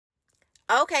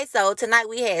Okay, so tonight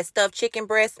we had stuffed chicken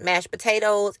breast, mashed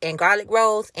potatoes, and garlic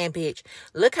rolls. And bitch,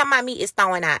 look how my meat is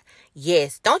thawing out.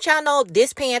 Yes, don't y'all know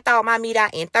this pan thawed my meat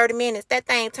out in 30 minutes? That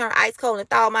thing turned ice cold and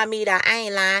thawed my meat out. I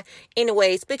ain't lying.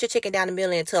 Anyway, split your chicken down the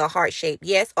middle into a heart shape.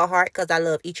 Yes, a heart, because I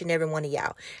love each and every one of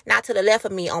y'all. Now to the left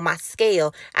of me on my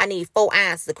scale, I need 4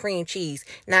 ounces of cream cheese.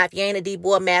 Now, if you ain't a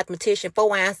D-boy mathematician,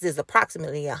 4 ounces is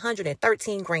approximately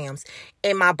 113 grams.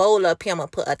 In my bowl up here, I'm going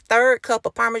to put a third cup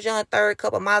of Parmesan, third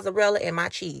cup of mozzarella, and my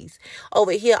cheese.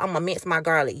 Over here, I'm going to mince my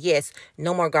garlic. Yes,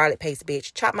 no more garlic paste,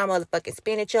 bitch. Chop my motherfucking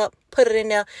spinach up. Put it in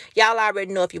there. Y'all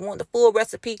already know if you want the full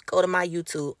recipe, go to my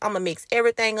YouTube. I'm going to mix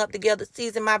everything up together,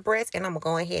 season my breast, and I'm going to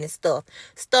go ahead and stuff.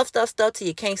 Stuff till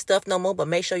you can't stuff no more, but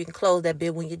make sure you can close that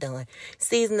bit when you're done.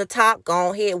 Season the top.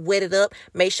 Go ahead, wet it up.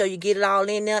 Make sure you get it all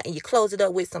in there, and you close it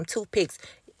up with some toothpicks.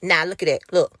 Now, look at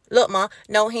that. Look, ma.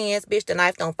 No hands, bitch. The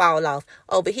knife don't fall off.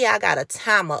 Over here, I got a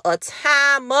timer.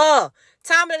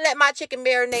 Timer to let my chicken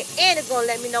marinate, and it's going to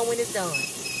let me know when it's done.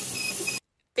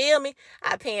 Feel me?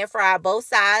 I pan fried both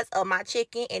sides of my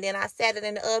chicken, and then I sat it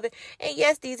in the oven. And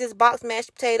yes, these is box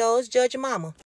mashed potatoes. Judge your mama.